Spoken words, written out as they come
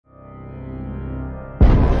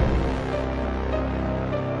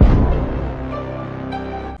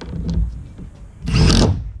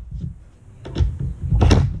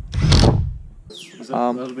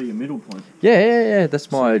that'll be your middle point. Yeah. That's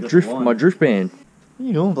So my you got the drift line. band. What are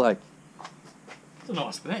you doing, Blake? It's a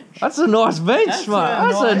nice bench. That's a nice bench, That's mate. a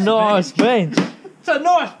That's a nice nice bench. It's a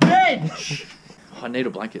nice bench! I need a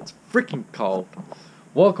blanket. It's freaking cold.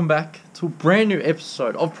 Welcome back to a brand new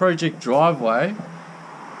episode of Project Driveway.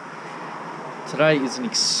 Today is an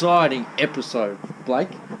exciting episode,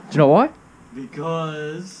 Blake. Do you know why?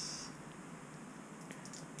 Because...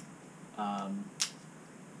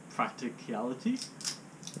 practicality?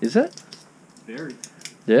 Is it? Very.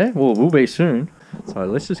 Yeah, well, we'll be soon. So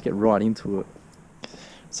let's just get right into it.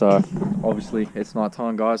 So, obviously, it's night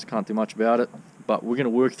time, guys. Can't do much about it. But we're going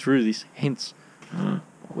to work through this. Hence,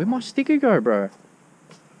 where'd my sticker go, bro?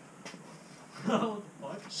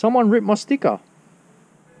 Someone ripped my sticker.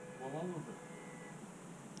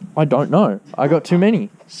 I don't know. I got too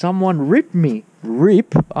many. Someone ripped me.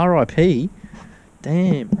 Rip. R.I.P.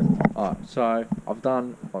 Damn. Alright, so I'm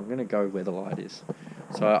going to go where the light is.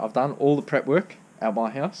 So I've done all the prep work at my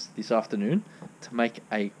house this afternoon to make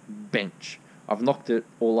a bench. I've knocked it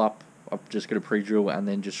all up. I've just got a pre-drill and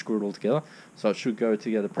then just screw it all together. So it should go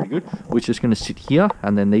together pretty good. We're just going to sit here,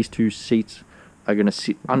 and then these two seats are going to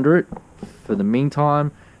sit under it for the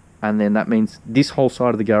meantime. And then that means this whole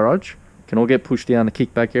side of the garage can all get pushed down. The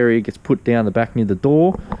kickback area gets put down the back near the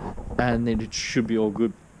door, and then it should be all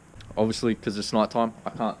good. Obviously, because it's night time,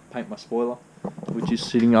 I can't paint my spoiler, which is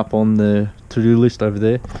sitting up on the to-do list over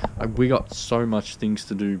there. We got so much things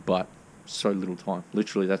to do, but so little time.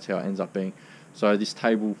 Literally, that's how it ends up being. So this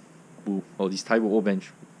table, this table or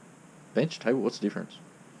bench, table. What's the difference?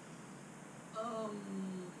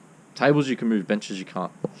 Tables you can move, benches you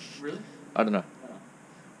can't. Really? I don't know.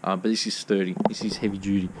 But this is sturdy. This is heavy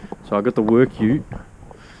duty. So I got the work ute.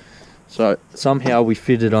 So somehow we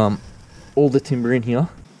fitted all the timber in here.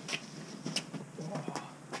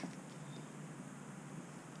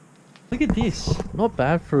 Look at this. Not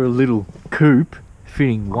bad for a little coupe,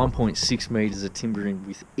 fitting 1.6 meters of timber in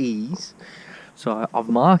with ease. So I've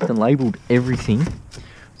marked and labelled everything.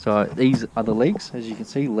 So these are the legs, as you can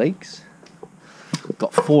see, legs.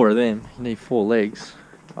 Got 4 of them. You need 4 legs.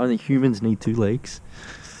 Only humans need 2 legs.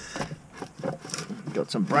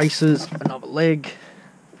 Got some braces, another leg.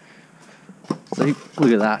 See,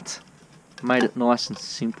 look at that. Made it nice and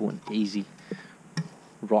simple and easy.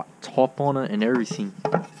 Right top on it and everything.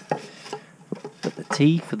 Got the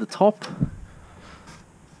T for the top.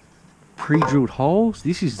 Pre-drilled holes.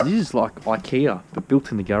 This is like IKEA, but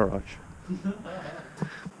built in the garage.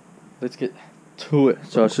 Let's get to it.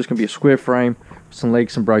 So it's just going to be a square frame, some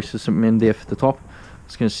legs, some braces, some men there for the top.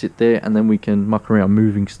 It's going to sit there, and then we can muck around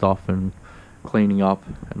moving stuff and cleaning up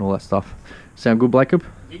and all that stuff. Sound good, Blacob?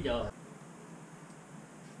 Yeah.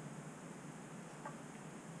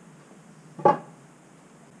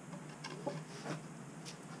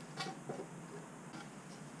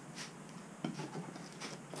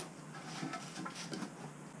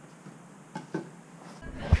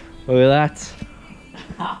 Look at that.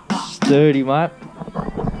 Sturdy, mate.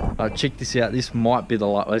 Check this out. This might be the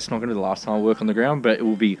last. It's not going to be the last time I work on the ground, but it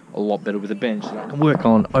will be a lot better with a bench that I can work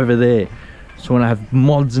on over there. So when I have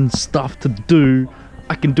mods and stuff to do,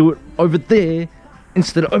 I can do it over there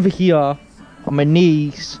instead of over here on my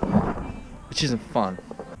knees, which isn't fun.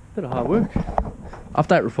 Bit of hard work.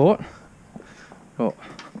 Update report. Got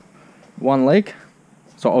 1 leg.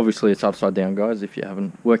 So obviously it's upside down, guys, if you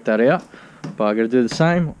haven't worked that out. But I got to do the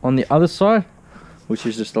same on the other side, which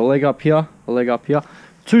is just a leg up here, a leg up here.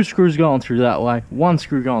 2 screws going through that way, 1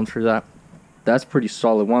 screw going through that. That's pretty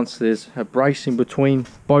solid. Once there's a brace in between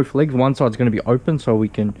both legs, one side's going to be open so we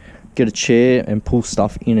can get a chair and pull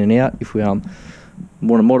stuff in and out. If we want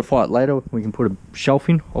to modify it later, we can put a shelf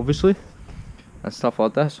in, obviously, and stuff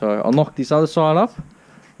like that. So I'll knock this other side up,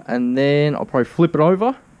 and then I'll probably flip it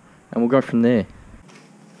over, and we'll go from there.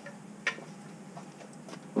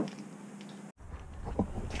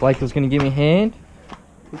 Blake was going to give me a hand.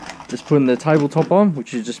 Just putting the tabletop on,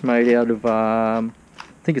 which is just made out of, I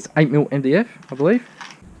think it's 8mm MDF, I believe.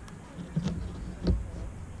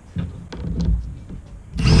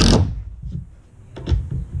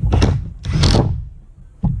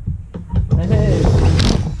 Hey!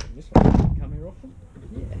 This one come here often?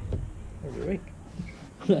 Yeah, every week.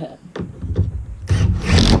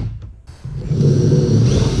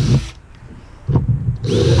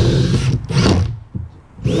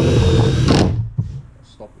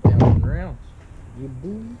 Stop it down on the rounds. Yeah,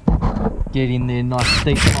 boy. Get in there, nice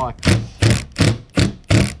deep hike.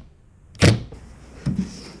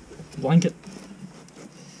 Blanket.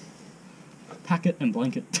 Packet and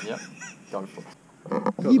blanket. Yep. Go for it.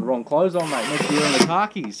 Got the wrong clothes on, mate. Next year in the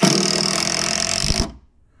khakis.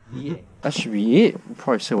 Yeah. That should be it. We'll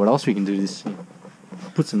probably see what else we can do this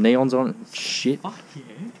Put some neons on it. Shit. Fuck yeah.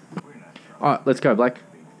 Alright, let's go, Blake.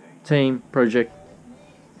 Team, project.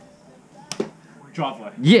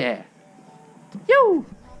 Driveway. Yeah! Yo!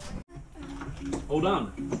 All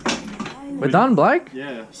done. We're done, Blake.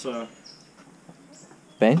 Yeah, so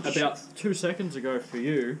Bench. about 2 seconds ago for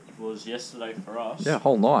you was yesterday for us. Yeah,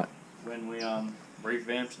 whole night. When we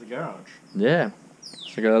revamped the garage. Yeah.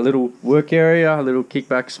 So we got a little work area, a little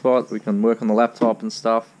kickback spot. We can work on the laptop and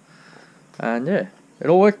stuff. And yeah, it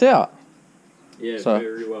all worked out. Yeah, So,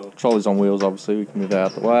 very well. Trolley's on wheels, obviously. We can move that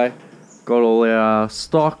out the way. Got all our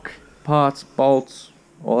stock, parts, bolts,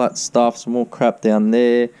 all that stuff. Some more crap down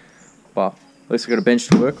there. But at least we got a bench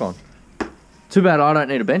to work on. Too bad I don't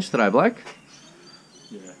need a bench today, Blake.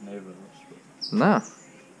 Yeah, never. Nah.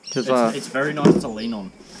 Because It's very nice to lean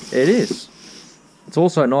on. it is. It's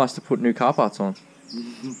also nice to put new car parts on.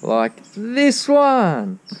 Like this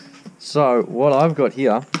one. So what I've got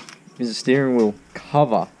here is a steering wheel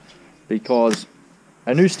cover. Because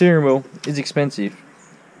a new steering wheel is expensive.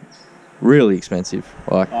 Really expensive.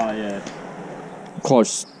 Like Oh yeah,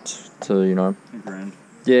 close to, you know. $1,000.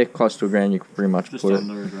 Yeah, close to $1,000 you could pretty much Just put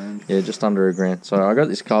under it. $1,000. Yeah, just under $1,000. So I got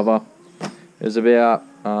this cover. It was about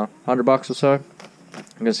 $100 or so.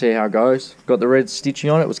 I'm going to see how it goes. Got the red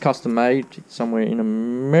stitching on it. It was custom made somewhere in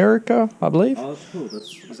America, I believe. Oh, that's cool.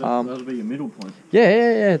 That'll be your middle point.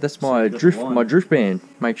 Yeah. That's So my you got the drift, line. my drift band.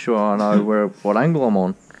 Make sure I know what angle I'm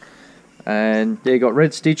on. And yeah, got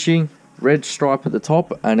red stitching, red stripe at the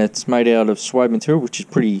top, and it's made out of suede material, which is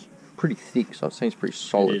pretty thick. So it seems pretty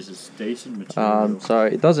solid. It is. It's decent material. So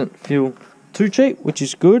it doesn't feel too cheap, which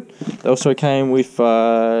is good. They also came with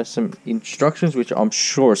some instructions, which I'm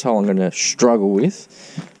sure as hell I'm going to struggle with.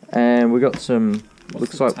 And we got some.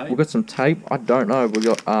 Looks like we got some tape. I don't know. We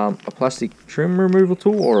got a plastic trim removal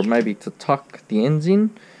tool, or maybe to tuck the ends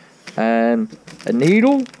in, and a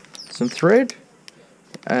needle, some thread,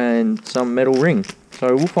 and some metal ring.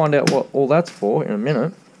 So we'll find out what all that's for in a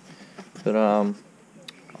minute. But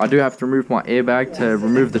I do have to remove my airbag to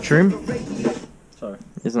remove the trim. Sorry.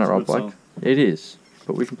 Isn't that right, Good Blake? song. It is.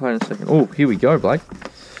 But we can play in a second. Oh, here we go, Blake.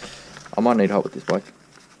 I might need help with this, Blake.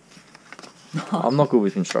 I'm not good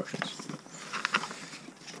with instructions.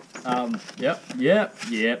 Yep. Yeah.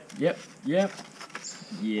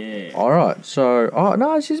 Alright, so... Oh,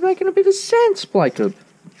 no, she's making a bit of sense, Blacob.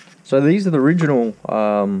 So these are the original,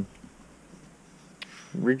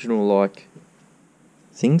 like,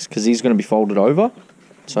 things, because these are going to be folded over.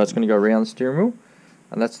 So it's going to go around the steering wheel.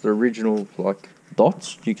 And that's the original, like,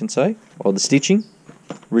 dots, you can say. Or the stitching.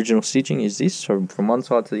 Original stitching is this, so from one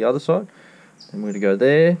side to the other side. Then we're going to go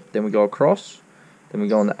there, then we go across. Then we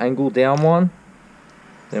go on the angle down one.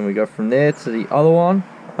 Then we go from there to the other one.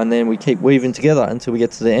 And then we keep weaving together until we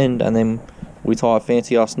get to the end. And then we tie a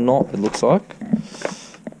fancy ass knot, it looks like.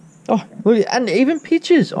 Oh, look, and even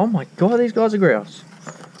pictures. Oh my god, these guys are grouse.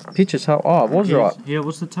 Pictures, how... Oh, I was right. Yeah,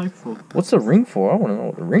 what's the tape for? What's the ring for? I want to know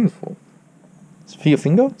what the ring's for. It's for your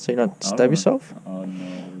finger, so you don't stab yourself? Oh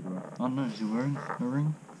no. Oh no, is he wearing a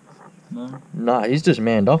ring? No. Nah, he's just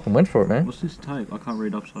manned up and went for it, man. What's this tape? I can't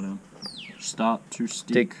read upside down. Start to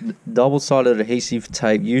stick. Double-sided adhesive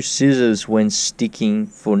tape. Use scissors when sticking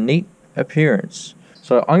for neat appearance.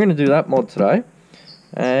 So I'm going to do that mod today.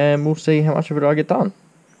 And we'll see how much of it I get done.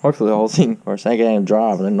 Hopefully the whole thing. Or it's a game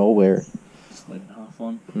drive and then I'll wear it. Just let it half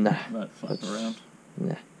on. Nah. Let it flap around.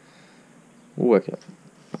 Nah. We'll work it.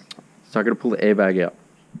 So I got to pull the airbag out.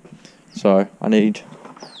 So I need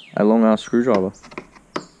a long ass screwdriver.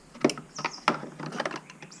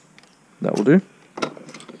 That will do.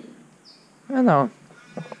 And that one.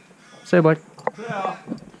 See you, Blake. Yeah.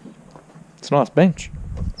 It's a nice bench.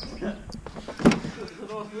 Yeah.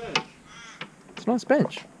 It's a nice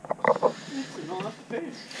bench. It's a nice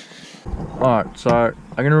bench. Alright, so I'm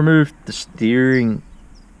going to remove the steering.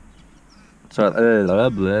 So, I'm going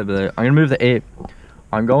to move the air.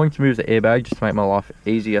 I'm going to move the airbag just to make my life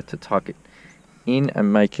easier to tuck it in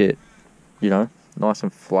and make it, you know, nice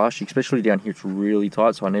and flush. Especially down here, it's really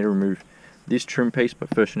tight, so I need to remove this trim piece, but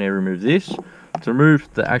first I need to remove this. To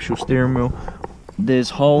remove the actual steering wheel, there's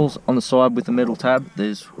holes on the side with the metal tab.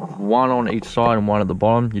 There's one on each side and one at the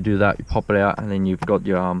bottom. You do that, you pop it out, and then you've got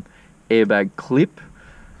your airbag clip,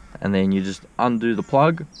 and then you just undo the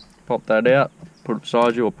plug, pop that out, put it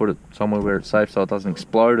beside you, or put it somewhere where it's safe so it doesn't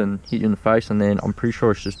explode and hit you in the face. And then I'm pretty sure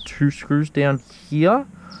it's just 2 screws down here.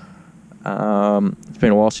 It's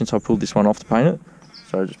been a while since I pulled this one off to paint it,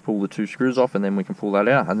 so just pull the 2 screws off and then we can pull that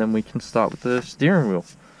out, and then we can start with the steering wheel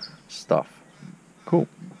stuff. Cool.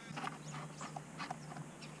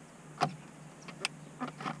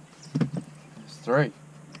 There's 3.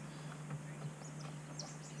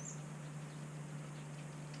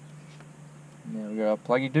 Now we go up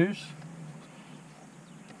pluggy doos.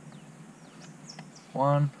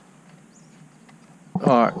 One.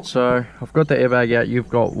 Alright, so I've got the airbag out. You've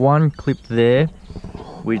got one clip there,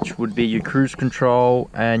 which would be your cruise control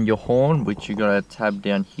and your horn, which you got a tab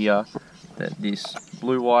down here that this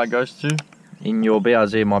blue wire goes to. In your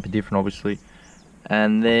BRZ it might be different obviously.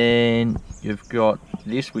 And then you've got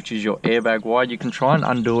this, which is your airbag wire. You can try and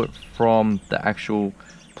undo it from the actual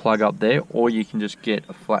plug up there, or you can just get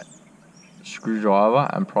a flat screwdriver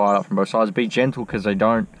and pry it up from both sides. Be gentle, because they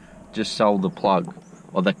don't just sell the plug,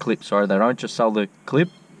 or the clip, sorry, they don't just sell the clip.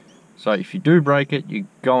 So if you do break it, you're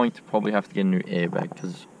going to probably have to get a new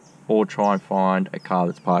airbag, or try and find a car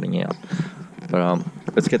that's parting out. But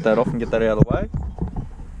let's get that off and get that out of the way.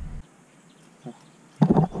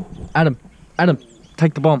 Adam,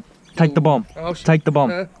 take the bomb. Take the bomb. Oh, take the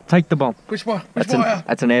bomb. Take the bomb. Which one? That's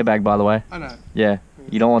an airbag, by the way. I know. Yeah,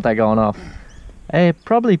 you don't want that going off. Hey,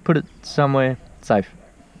 probably put it somewhere safe.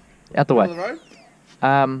 Out the way. On the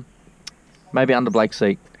road? Maybe under Blake's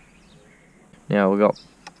seat. Now we got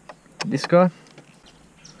this guy.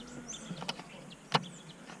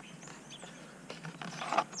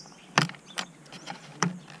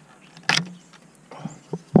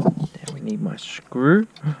 Now we need my screw.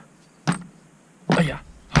 Hiya,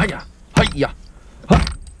 hiya, hiya.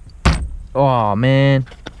 Oh man,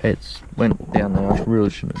 it's went down there. I really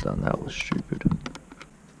shouldn't have done that. That was stupid. What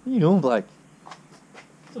are you doing, Blake?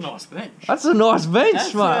 It's a nice bench. That's a nice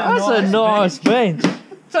bench, mate. That's a nice bench.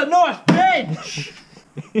 It's a nice bench.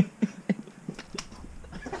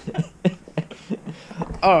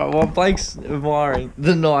 Alright, well, Blake's admiring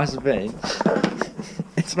the nice bench.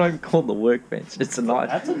 It's not even called the workbench. It's a nice.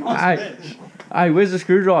 That's a nice bench. Hey, where's the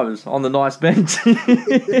screwdrivers on the nice bench?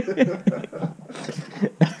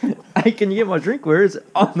 Hey, can you get my drink? Where is it?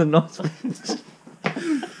 On the nice bench.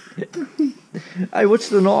 Hey, what's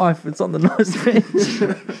the knife? It's on the nice bench.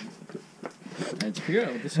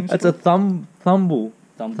 That's a thumbnail.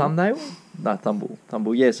 Thumbnail? No,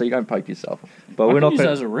 thumble. Yeah, so you don't poke yourself. But we're not use it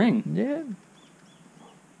as a ring. Yeah.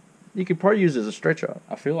 You could probably use it as a stretcher.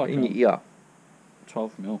 I feel like in your ear.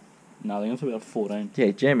 12 mil. No, I think it's about 14.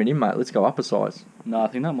 Yeah, jam it in, mate. Let's go up a size. No, I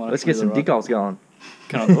think that might. Let's get some dick holes going.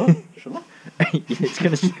 Can I do it? Should I? Yeah, it's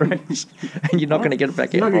going to stretch, and you're not going to get it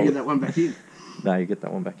back in. You're not going to get that one back in. No, you get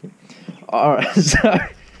that one back in. Alright, so...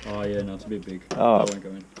 Oh, yeah, no, it's a bit big. Oh. That won't go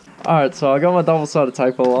in. Alright, so I got my double-sided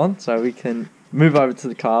tape all on, so we can move over to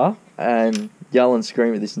the car and yell and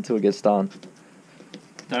scream at this until it gets done.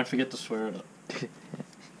 Don't forget to swear at it.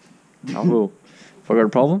 I will. If I got a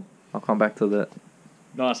problem, I'll come back to that.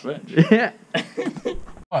 Nice bench. Yeah.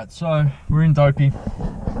 Alright, so we're in Dopey.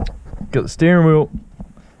 Got the steering wheel,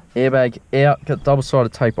 airbag out, got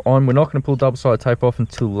double-sided tape on. We're not going to pull double-sided tape off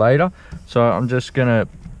until later, so I'm just going to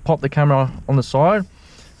pop the camera on the side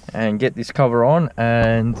and get this cover on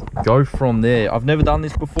and go from there. I've never done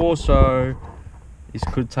this before, so this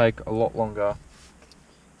could take a lot longer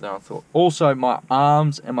than I thought. Also, my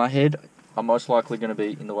arms and my head are most likely going to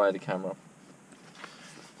be in the way of the camera,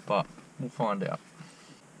 but we'll find out.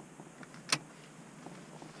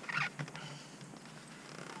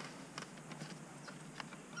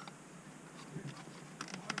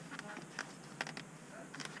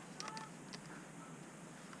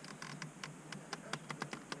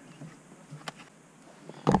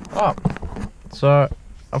 Oh, so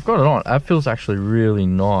I've got it on. That feels actually really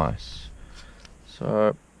nice.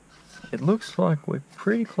 So it looks like we're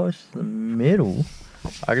pretty close to the middle.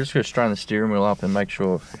 I can just go straighten the steering wheel up and make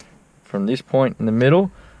sure from this point in the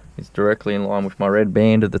middle it's directly in line with my red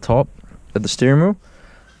band at the top of the steering wheel.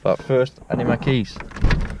 But first, I need my keys.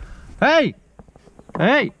 Hey!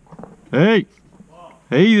 Hey! Hey!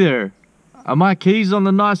 Hey there! Are my keys on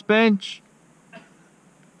the nice bench?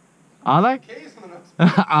 Are they? Keys on the nice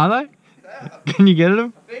bench. Are they? Yeah. Can you get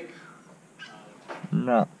them? I think.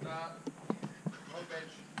 No. Wrong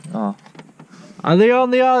bench. Oh. Are they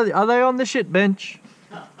on the shit bench?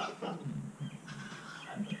 Not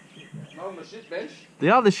on the shit bench. The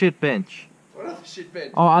other shit bench. What other shit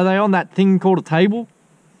bench? Oh, are they on that thing called a table?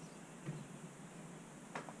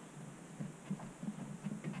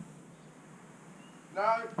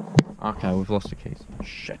 No. Okay, we've lost the keys.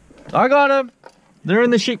 Shit. I got them. They're in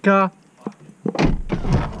the shit car.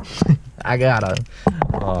 I got them.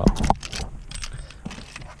 Oh.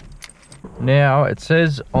 Now, it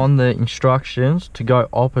says on the instructions to go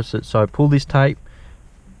opposite. So pull this tape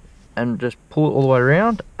and just pull it all the way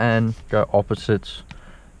around and go opposites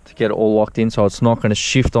to get it all locked in, so it's not going to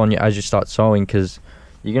shift on you as you start sewing, because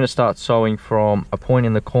you're going to start sewing from a point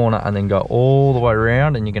in the corner and then go all the way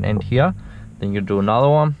around, and you're going to end here. Then you're going to do another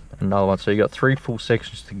one, so you got 3 full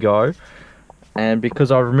sections to go. And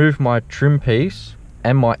because I removed my trim piece,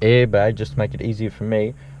 and my airbag, just to make it easier for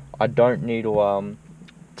me, I don't need to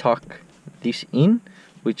tuck this in,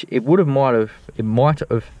 which it might have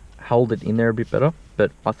held it in there a bit better,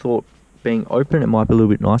 but I thought being open it might be a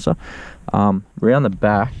little bit nicer. Around the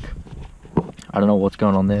back, I don't know what's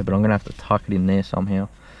going on there, but I'm gonna have to tuck it in there somehow.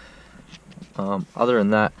 Other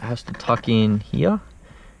than that, it has to tuck in here,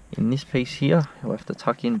 in this piece here. I'll have to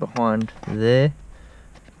tuck in behind there,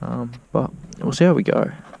 but we'll see how we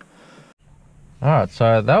go. Alright,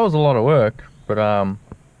 so that was a lot of work, but I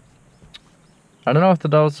don't know if the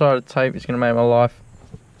double-sided tape is going to make my life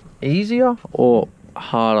easier or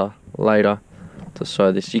harder later to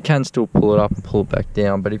sew this. You can still pull it up and pull it back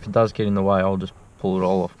down, but if it does get in the way, I'll just pull it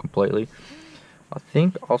all off completely. I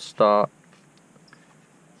think I'll start,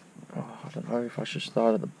 I don't know if I should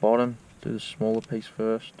start at the bottom, do the smaller piece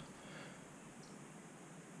first.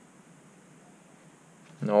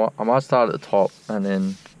 No, I might start at the top and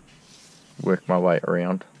then work my way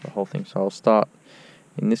around the whole thing. So I'll start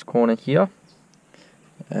in this corner here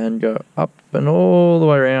and go up and all the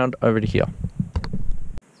way around over to here.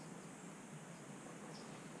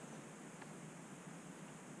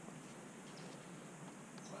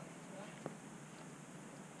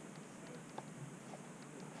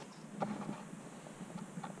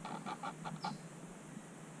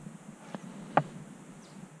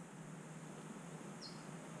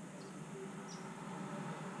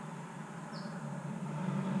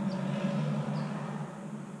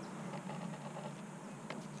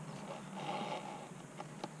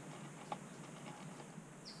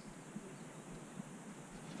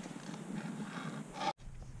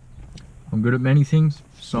 I'm good at many things,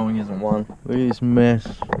 sewing isn't one. Look at this mess,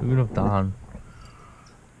 look what I've done.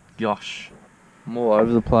 Gosh, I'm all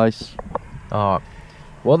over the place. Alright,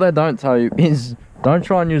 what they don't tell you is don't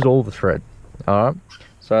try and use all the thread. Alright,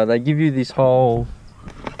 so they give you this whole,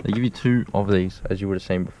 they give you two of these, as you would have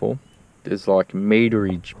seen before. There's like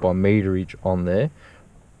meterage by meterage on there.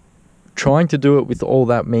 Trying to do it with all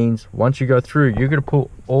that means once you go through, you're going to pull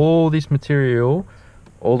all this material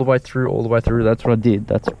all the way through. That's what I did,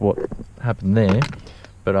 that's what happened there.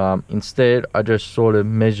 But instead I just sort of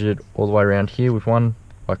measured all the way around here with one,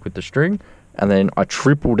 like with the string, and then I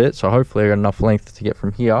tripled it, so hopefully I got enough length to get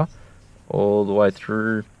from here all the way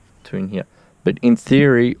through to in here. But in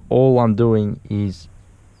theory, all I'm doing is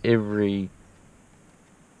every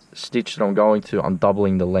stitch that I'm going to, I'm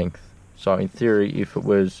doubling the length. So in theory, if it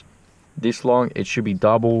was this long, it should be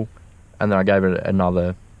double, and then I gave it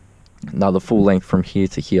another full length from here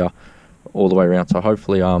to here all the way around. So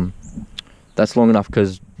hopefully that's long enough,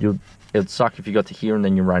 because it'd suck if you got to here and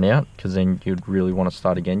then you run out, because then you'd really want to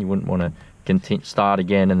start again. You wouldn't want to start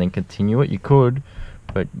again and then continue it. You could,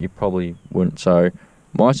 but you probably wouldn't. So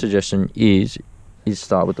my suggestion is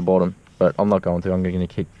start with the bottom, but I'm not going to. I'm going to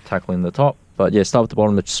keep tackling the top. But yeah, start with the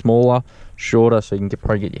bottom. That's smaller, shorter, so you can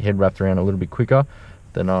probably get your head wrapped around a little bit quicker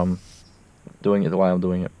than doing it the way I'm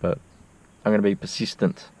doing it. But I'm going to be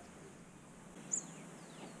persistent.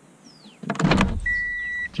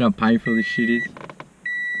 Do you know how painful this shit is?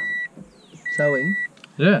 Sewing?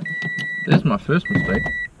 Yeah, there's my first mistake.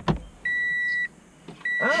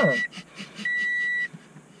 Oh.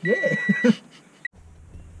 Yeah.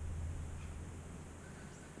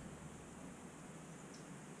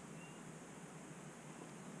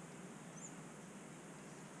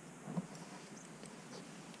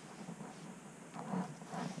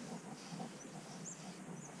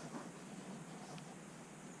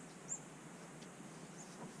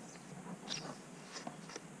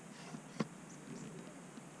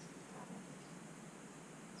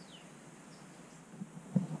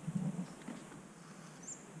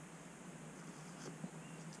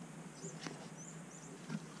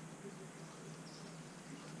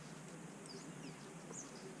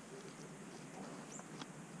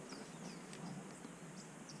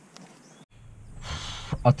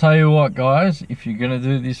 I'll tell you what, guys, if you're gonna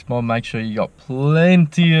do this mod, make sure you got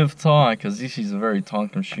plenty of time, because this is a very time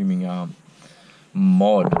consuming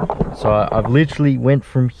mod. So I've literally went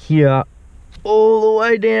from here all the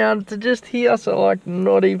way down to just here, so like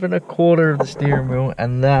not even a quarter of the steering wheel,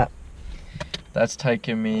 and that's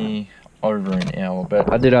taken me over an hour.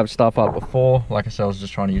 But I did have stuff up before. Like I said, I was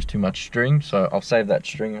just trying to use too much string, so I'll save that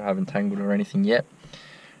string. I haven't tangled or anything yet,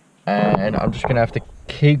 and I'm just gonna have to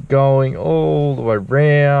keep going all the way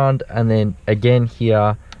around, and then again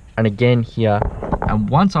here and again here. And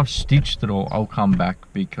once I've stitched it all, I'll come back,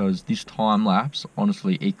 because this time lapse,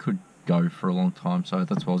 honestly, it could go for a long time. So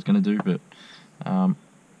that's what I was going to do, but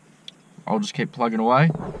I'll just keep plugging away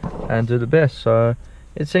and do the best. So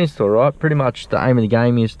it seems to alright. Pretty much the aim of the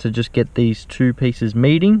game is to just get these two pieces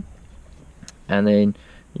meeting, and then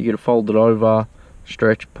you get to fold it over,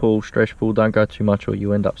 stretch, pull, don't go too much or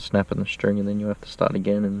you end up snapping the string and then you have to start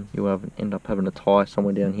again and you end up having to tie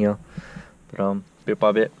somewhere down here. But bit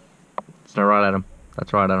by bit, it's not right at him.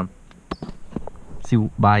 That's right at him. See,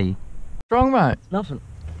 bye. Strong, mate. Nothing.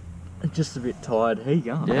 Just a bit tired. How you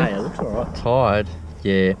going? Yeah, hey, it looks alright. Tired?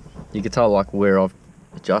 Yeah. You can tell like where I've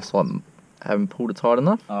just like haven't pulled it tight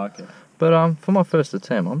enough. Oh, okay. But for my first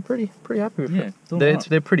attempt, I'm pretty happy with it.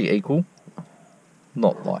 They're pretty equal.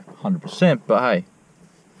 Not like 100%, but hey,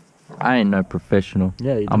 I ain't no professional.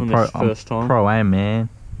 Yeah, you're doing this first time. Pro-am, man.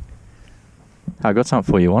 I got something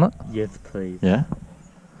for you, want it? Yes, please. Yeah?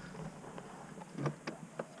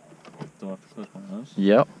 Do I have to close my nose?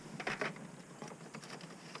 Yep.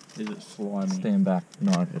 Is it slimy? Stand back.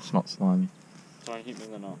 No, it's not slimy. Don't hit me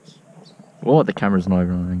in the nuts. Oh, the camera's not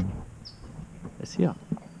even on. It's here.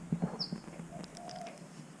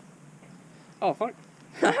 Oh, fuck.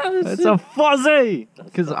 It's a fuzzy!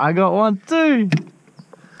 Because I got one too.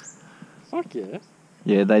 Fuck yeah.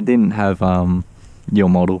 Yeah, they didn't have your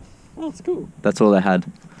model. Oh, that's cool. That's all they had.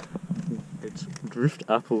 It's Drift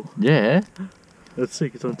Apple. Yeah. That's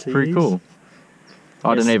sick. It's on TV. Pretty cool.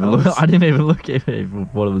 I Yes, didn't even look. I didn't even look at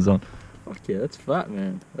what it was on. Fuck yeah, that's fat,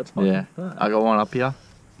 man. That's fucking Yeah. fat. I got one up here.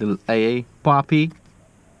 Little AA Poppy.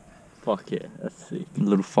 Fuck yeah, that's sick.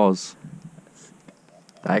 Little Foz.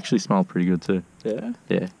 They actually smell pretty good too. Yeah?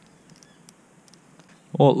 Yeah.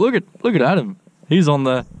 Oh, look at Adam. He's on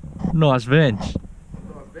the nice bench.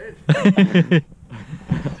 What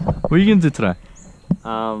are you gonna do today?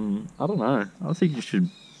 I don't know. I think you should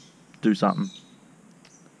do something.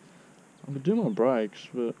 I could do my brakes,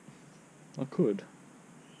 but I could.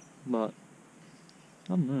 But I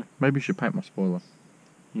don't know. Maybe you should paint my spoiler.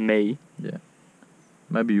 Me? Yeah.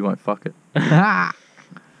 Maybe you won't fuck it.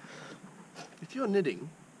 If you're knitting,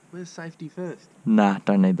 where's safety first? Nah,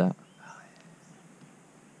 don't need that.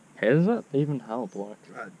 How does that even help? Like,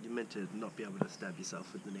 You're meant to not be able to stab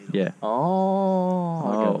yourself with the needle. Yeah.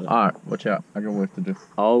 oh, alright, watch out. I got work to do.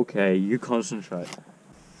 okay, you concentrate.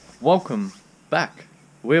 Welcome back.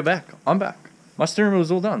 We're back. I'm back. My steering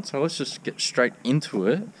wheel's all done, so let's just get straight into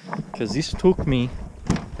it. Because this took me...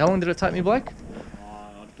 How long did it take me, Blake?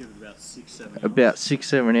 I'd give it about 6-7 hours. About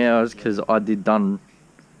 6-7 hours, because I did done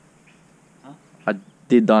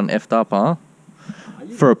effed up, huh?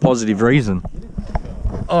 For a positive reason.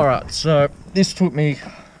 Alright, so this took me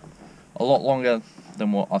a lot longer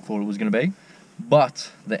than what I thought it was going to be.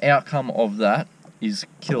 But the outcome of that is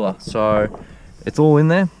killer. So it's all in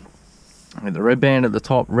there. With the red band at the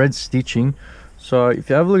top, red stitching. So if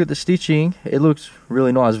you have a look at the stitching, it looks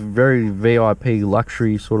really nice. Very VIP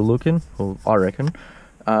luxury sort of looking, well, I reckon.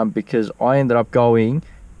 Because I ended up going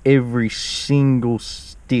every single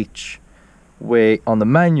stitch, where on the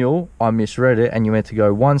manual I misread it and you meant to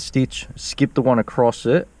go one stitch, skip the one across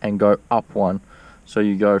it and go up one. So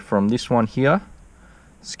you go from this one here,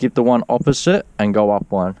 skip the one opposite and go up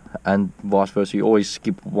one, and vice versa. You always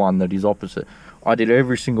skip one that is opposite. I did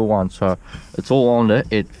every single one, so it's all on it.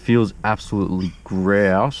 It feels absolutely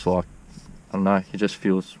grouse. Like, I don't know, it just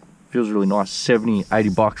feels really nice.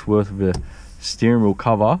 70-80 bucks worth of a steering wheel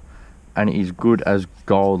cover, and it is good as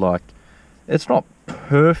gold. Like, it's not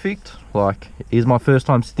perfect, like it is my first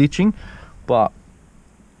time stitching, but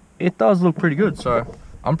it does look pretty good, so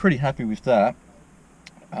I'm pretty happy with that.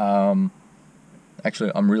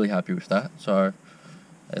 Actually, I'm really happy with that. So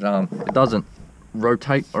it doesn't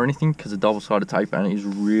rotate or anything because it's double-sided tape and it is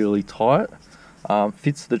really tight.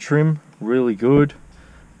 Fits the trim really good.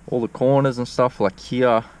 All the corners and stuff, like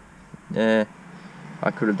here, yeah,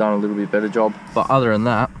 I could have done a little bit better job, but other than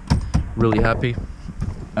that, really happy.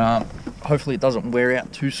 Hopefully it doesn't wear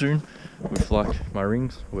out too soon with like my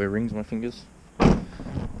rings. Wear rings on my fingers.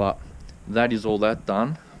 But that is all that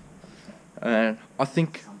done, and I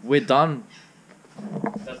think we're done.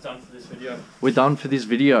 That's done for this video. We're done for this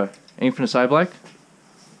video. Anything to say, Blake?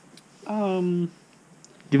 Give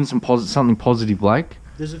them something positive, Blake.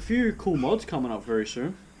 There's a few cool mods coming up very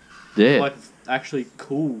soon. Yeah. Like, actually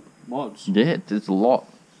cool mods. Yeah, there's a lot.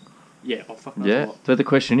 Yeah, oh fuck, Yeah. So the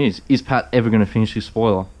question is Pat ever going to finish his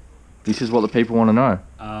spoiler? This is what the people want to know.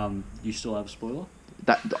 You still have a spoiler?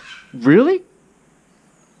 Really?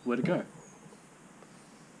 Where'd it go?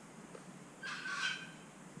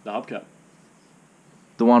 The hubcap.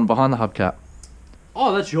 The one behind the hubcap.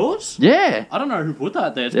 Oh, that's yours? Yeah. I don't know who put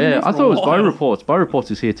that there. It's been Yeah, there for I a thought it was while. Bow Reports. Bow Reports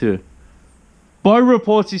is here too. Bow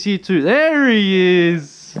Reports is here too. There he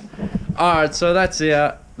is. Alright, so that's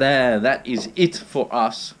it. There, that is it for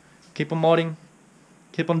us. Keep on modding.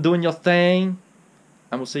 Keep on doing your thing.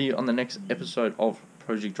 And we'll see you on the next episode of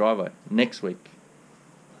Project Driver next week.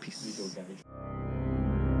 Peace.